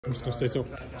I'm just gonna say so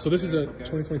this is a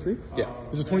 2023. Yeah.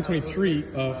 This is a 2023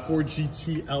 Ford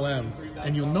GT LM,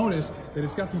 and you'll notice that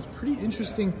it's got these pretty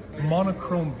interesting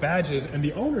monochrome badges. And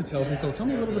the owner tells me so. Tell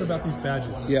me a little bit about these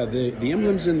badges. Yeah, the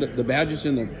emblems and the badges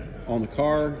on the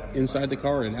car, inside the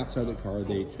car, and outside the car.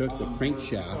 They took the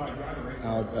crankshaft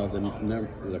out of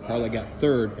the car that got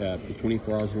third at the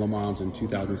 24 Hours of Le Mans in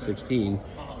 2016,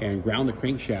 and ground the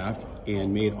crankshaft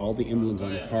and made all the emblems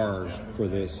on the cars for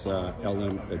this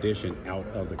LM edition out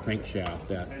of the crankshaft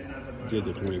that did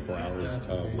the 24 Hours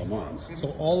of Le Mans.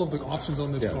 So all of the options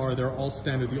on this car, they're all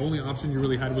standard. The only option you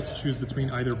really had was to choose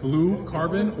between either blue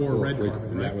carbon or red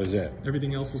carbon, right? That was it.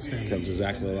 Everything else was standard. Comes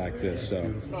exactly like this.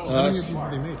 So how many of these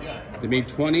did they make? They made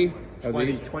 20.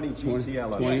 20 GT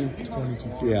LMs. 20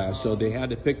 GT. Yeah, so they had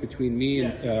to pick between me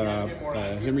and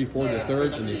Henry Ford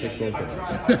III, and they picked both of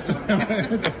us.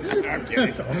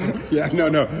 That's awesome. Yeah, no.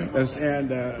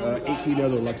 And 18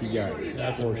 other lucky guys.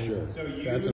 That's for amazing. sure. That's